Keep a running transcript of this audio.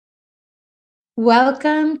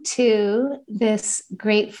Welcome to this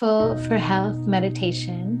Grateful for Health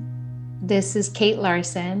meditation. This is Kate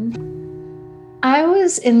Larson. I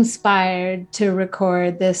was inspired to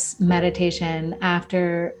record this meditation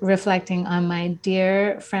after reflecting on my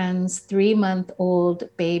dear friend's 3-month-old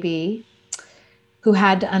baby who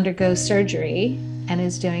had to undergo surgery and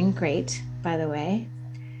is doing great, by the way.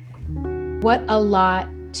 What a lot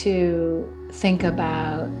to think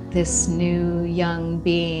about this new young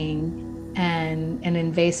being and an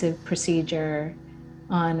invasive procedure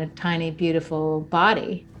on a tiny, beautiful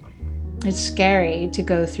body. It's scary to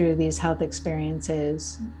go through these health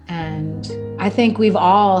experiences. And I think we've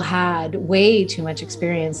all had way too much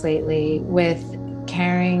experience lately with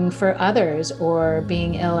caring for others or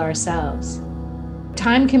being ill ourselves.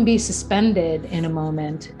 Time can be suspended in a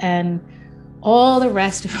moment, and all the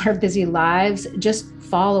rest of our busy lives just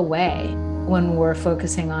fall away when we're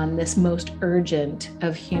focusing on this most urgent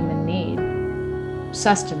of human need: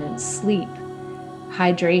 sustenance, sleep,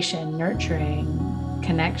 hydration, nurturing,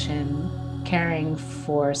 connection, caring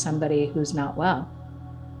for somebody who's not well.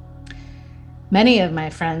 Many of my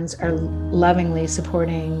friends are lovingly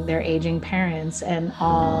supporting their aging parents and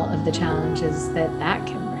all of the challenges that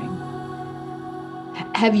can bring.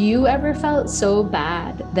 Have you ever felt so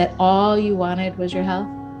bad that all you wanted was your health?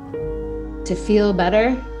 To feel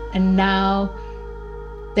better? And now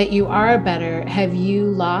that you are better, have you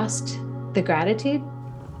lost the gratitude?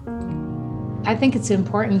 I think it's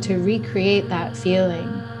important to recreate that feeling.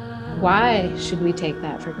 Why should we take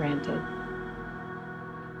that for granted?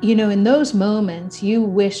 You know, in those moments, you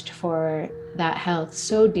wished for that health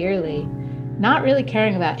so dearly, not really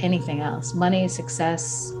caring about anything else. Money,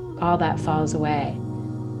 success, all that falls away.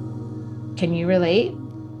 Can you relate?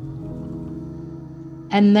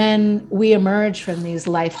 And then we emerge from these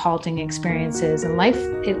life-halting experiences, and life,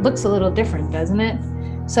 it looks a little different, doesn't it?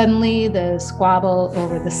 Suddenly the squabble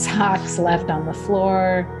over the socks left on the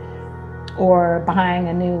floor or buying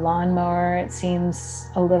a new lawnmower, it seems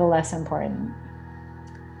a little less important.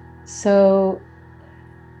 So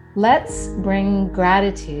let's bring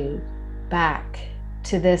gratitude back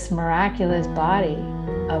to this miraculous body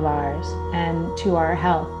of ours and to our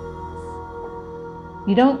health.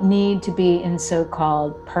 You don't need to be in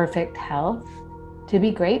so-called perfect health to be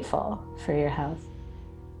grateful for your health.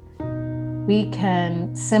 We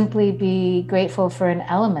can simply be grateful for an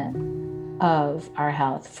element of our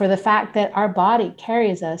health, for the fact that our body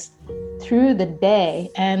carries us through the day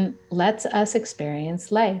and lets us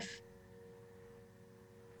experience life.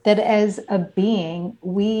 That as a being,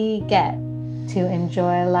 we get to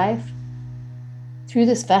enjoy life through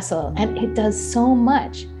this vessel, and it does so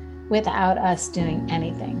much without us doing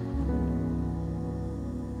anything.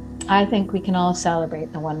 I think we can all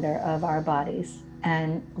celebrate the wonder of our bodies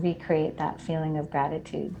and recreate that feeling of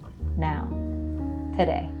gratitude now,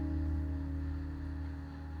 today.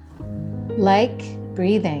 Like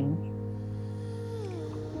breathing,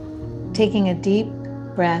 taking a deep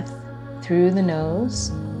breath through the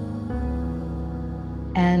nose,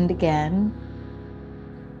 and again,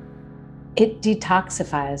 it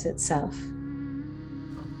detoxifies itself.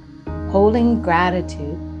 Holding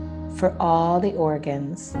gratitude for all the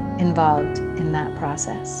organs involved in that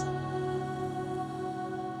process.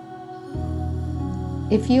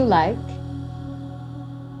 If you like,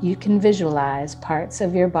 you can visualize parts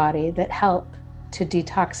of your body that help to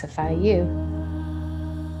detoxify you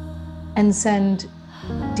and send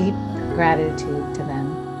deep gratitude to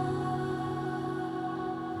them,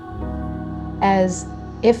 as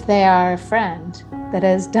if they are a friend that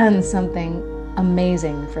has done something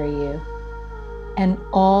amazing for you. And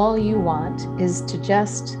all you want is to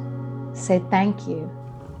just say thank you.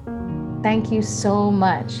 Thank you so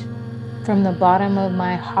much from the bottom of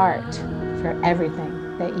my heart for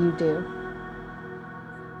everything that you do.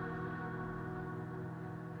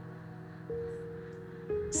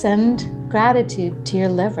 Send gratitude to your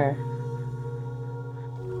liver.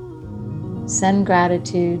 Send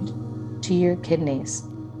gratitude to your kidneys.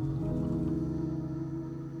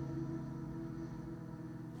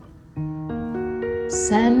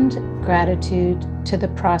 Send gratitude to the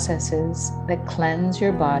processes that cleanse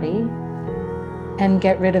your body and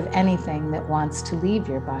get rid of anything that wants to leave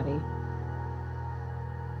your body.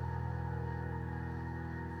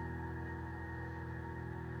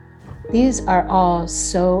 These are all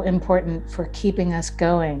so important for keeping us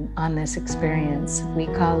going on this experience we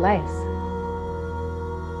call life.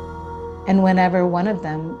 And whenever one of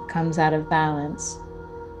them comes out of balance,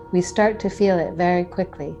 we start to feel it very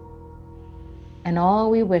quickly. And all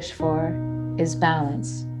we wish for is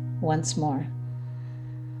balance once more.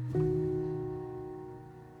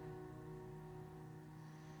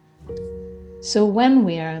 So when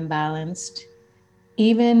we are imbalanced,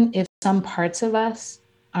 even if some parts of us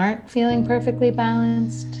aren't feeling perfectly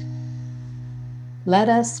balanced, let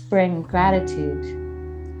us bring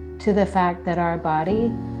gratitude to the fact that our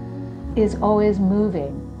body is always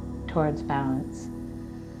moving towards balance.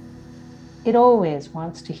 It always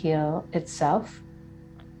wants to heal itself.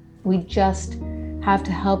 We just have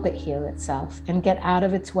to help it heal itself and get out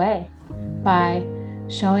of its way by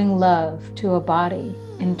showing love to a body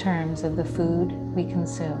in terms of the food we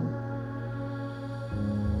consume.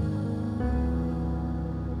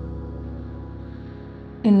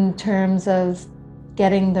 In terms of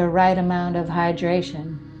getting the right amount of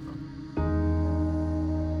hydration,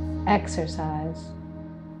 exercise,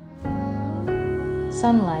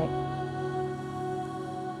 sunlight.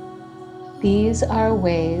 These are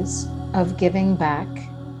ways of giving back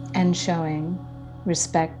and showing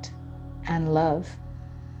respect and love.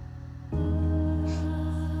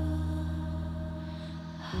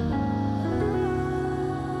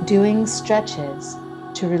 Doing stretches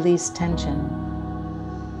to release tension.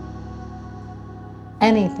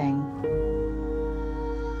 Anything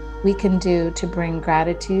we can do to bring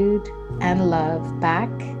gratitude and love back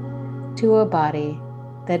to a body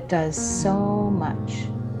that does so much,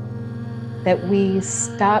 that we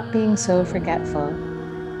stop being so forgetful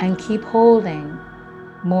and keep holding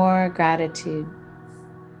more gratitude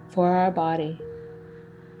for our body.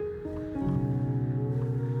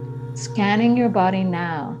 Scanning your body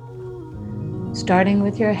now, starting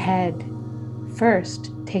with your head,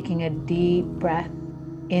 first taking a deep breath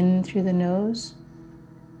in through the nose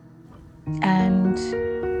and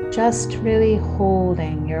just really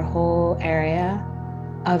holding your whole area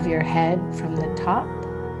of your head from the top,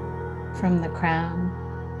 from the crown,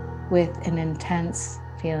 with an intense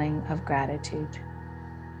feeling of gratitude.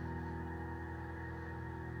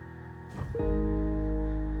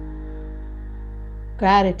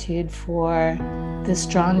 Gratitude for the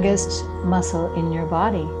strongest muscle in your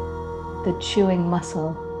body, the chewing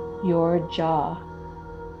muscle, your jaw.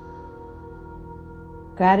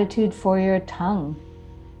 Gratitude for your tongue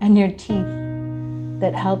and your teeth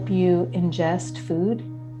that help you ingest food,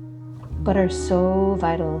 but are so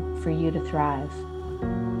vital for you to thrive.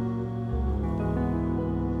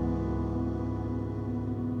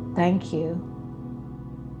 Thank you.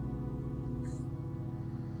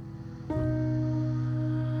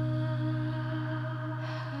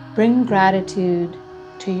 Bring gratitude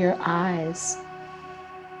to your eyes.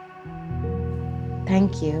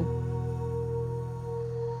 Thank you.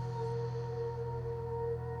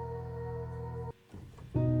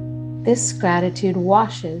 This gratitude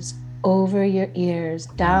washes over your ears,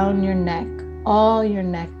 down your neck. All your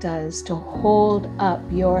neck does to hold up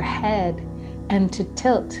your head and to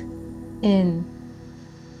tilt in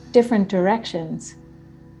different directions.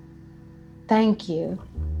 Thank you.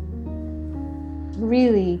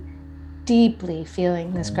 Really deeply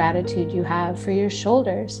feeling this gratitude you have for your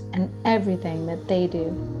shoulders and everything that they do.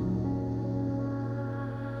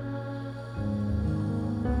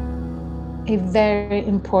 A very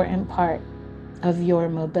important part of your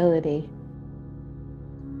mobility.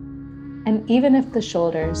 And even if the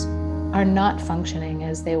shoulders are not functioning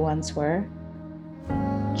as they once were,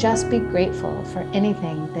 just be grateful for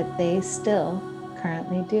anything that they still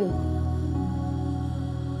currently do.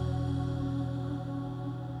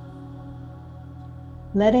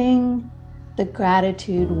 Letting the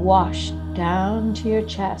gratitude wash down to your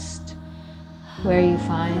chest, where you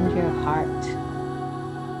find your heart,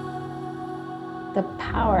 the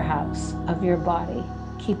powerhouse of your body,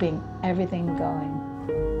 keeping everything going,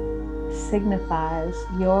 signifies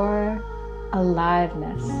your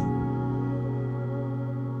aliveness.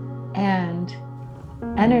 And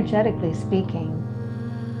energetically speaking,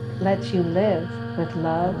 lets you live with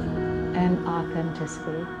love and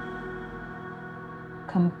authenticity,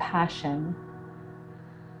 compassion,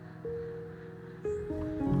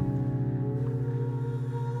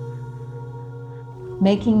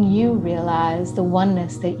 making you realize the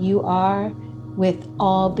oneness that you are with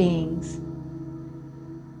all beings,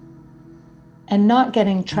 and not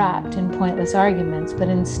getting trapped in pointless arguments, but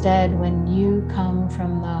instead, when you come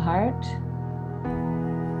from the heart,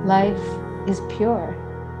 life is pure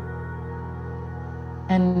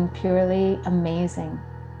and purely amazing.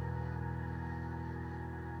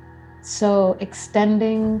 So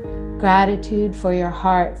extending gratitude for your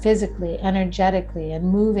heart physically, energetically, and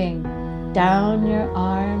moving down your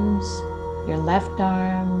arms, your left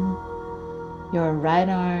arm, your right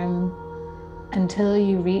arm, until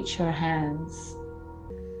you reach your hands.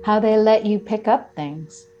 How they let you pick up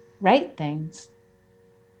things, write things.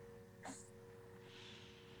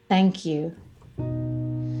 Thank you.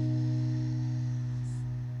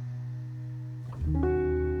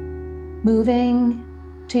 Moving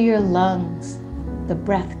to your lungs, the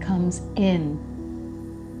breath comes in.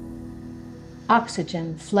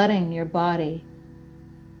 Oxygen flooding your body,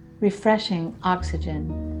 refreshing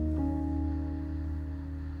oxygen.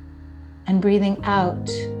 And breathing out.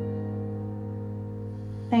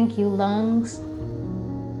 Thank you, lungs.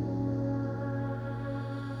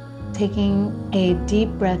 Taking a deep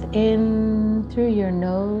breath in through your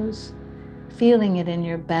nose, feeling it in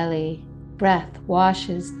your belly. Breath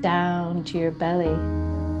washes down to your belly.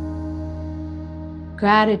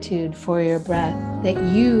 Gratitude for your breath, that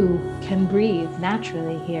you can breathe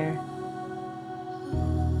naturally here.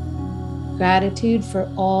 Gratitude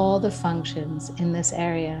for all the functions in this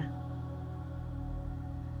area.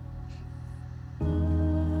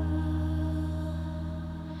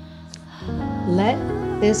 Let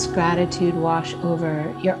this gratitude wash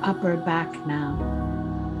over your upper back now.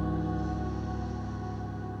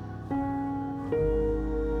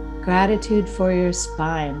 Gratitude for your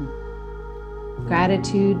spine.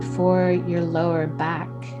 Gratitude for your lower back.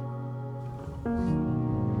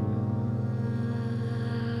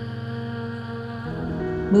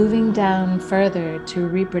 Moving down further to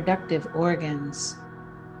reproductive organs.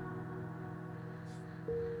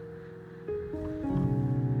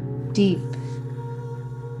 Deep,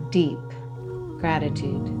 deep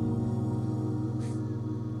gratitude.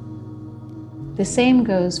 The same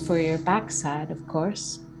goes for your backside, of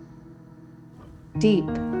course. Deep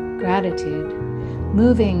gratitude,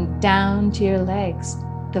 moving down to your legs,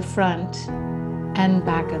 the front and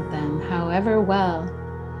back of them, however well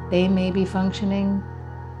they may be functioning.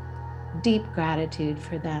 Deep gratitude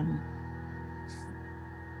for them.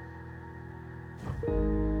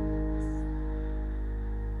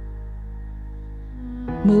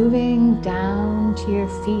 Moving down to your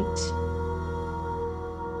feet.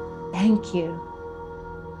 Thank you.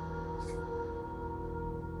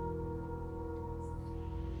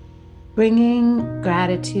 Bringing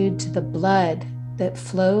gratitude to the blood that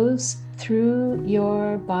flows through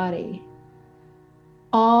your body.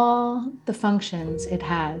 All the functions it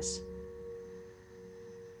has.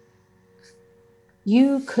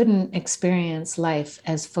 You couldn't experience life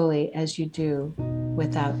as fully as you do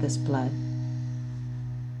without this blood.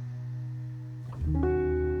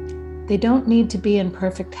 They don't need to be in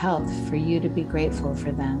perfect health for you to be grateful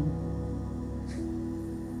for them.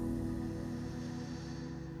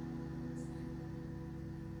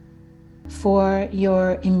 For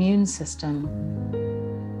your immune system,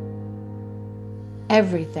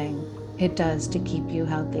 everything it does to keep you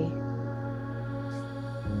healthy.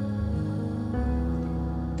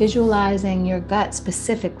 Visualizing your gut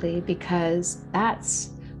specifically, because that's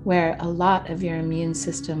where a lot of your immune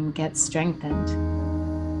system gets strengthened.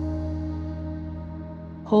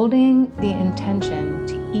 Holding the intention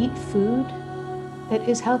to eat food that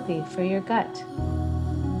is healthy for your gut.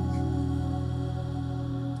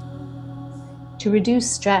 To reduce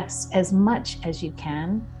stress as much as you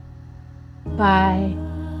can by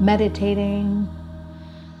meditating,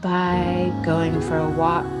 by going for a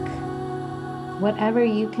walk, whatever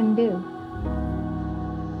you can do.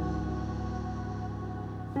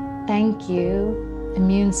 Thank you,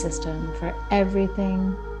 immune system, for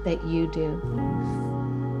everything that you do.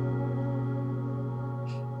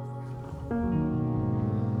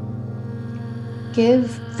 Give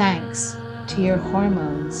thanks to your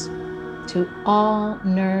hormones, to all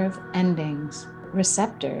nerve endings,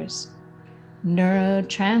 receptors,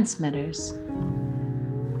 neurotransmitters,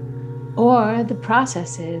 or the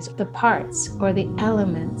processes, the parts, or the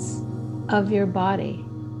elements of your body.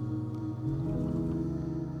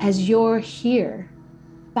 As you're here,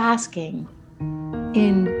 basking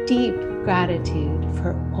in deep gratitude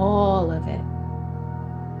for all of it,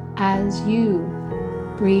 as you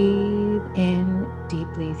breathe in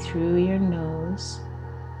deeply through your nose,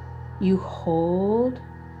 you hold,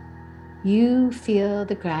 you feel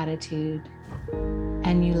the gratitude,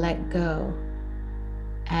 and you let go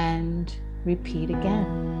and repeat again.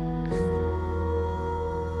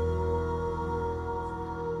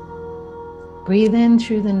 Breathe in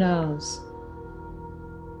through the nose.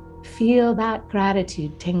 Feel that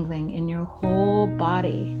gratitude tingling in your whole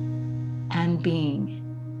body and being.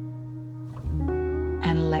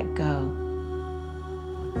 And let go.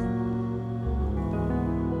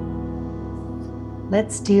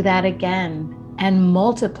 Let's do that again and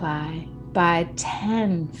multiply by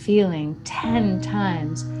 10, feeling 10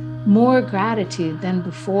 times more gratitude than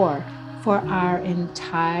before for our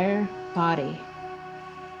entire body.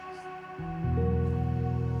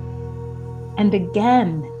 And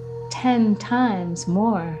again, 10 times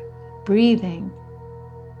more, breathing,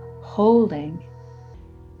 holding,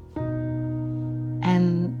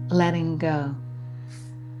 and letting go.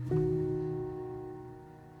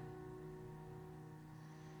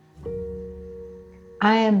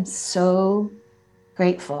 I am so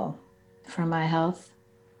grateful for my health.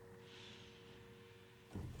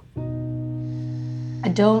 I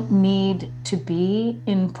don't need to be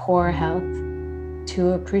in poor health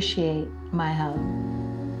to appreciate my health.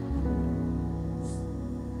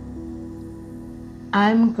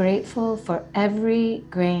 I'm grateful for every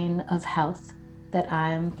grain of health that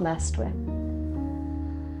I am blessed with.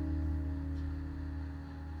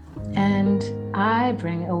 And I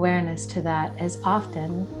bring awareness to that as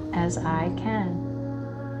often as I can,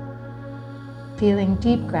 feeling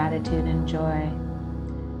deep gratitude and joy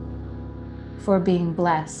for being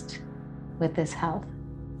blessed with this health.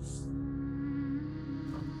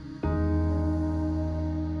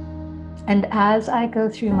 And as I go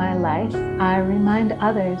through my life, I remind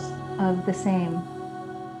others of the same,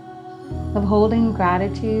 of holding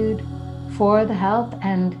gratitude for the health.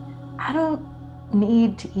 And I don't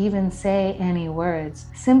need to even say any words.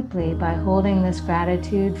 Simply by holding this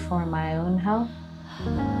gratitude for my own health,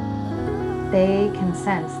 they can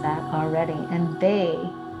sense that already, and they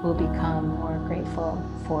will become more grateful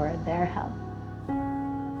for their health.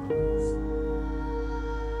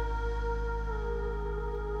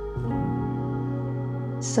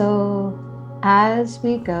 So as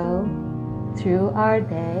we go through our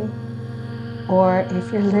day, or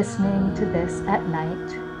if you're listening to this at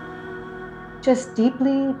night, just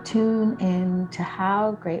deeply tune in to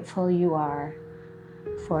how grateful you are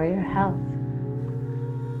for your health.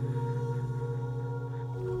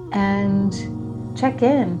 And check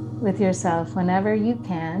in with yourself whenever you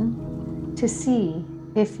can to see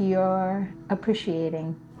if you're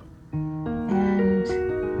appreciating and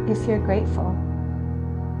if you're grateful.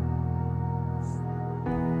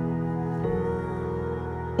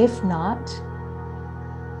 If not,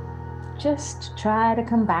 just try to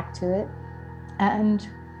come back to it and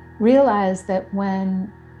realize that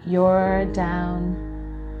when you're down,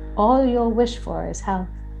 all you'll wish for is health.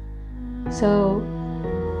 So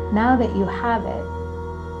now that you have it,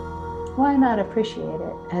 why not appreciate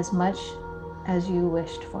it as much as you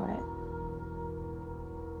wished for it?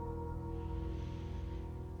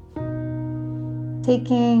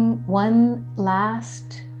 Taking one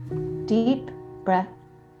last deep breath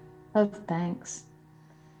of thanks.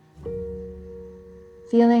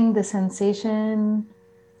 Feeling the sensation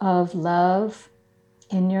of love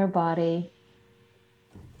in your body.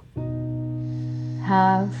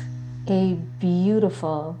 Have a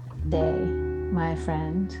beautiful day, my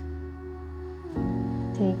friend.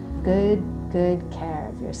 Take good care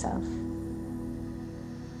of yourself.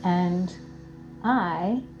 And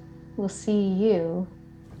I will see you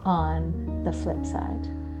on the flip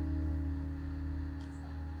side.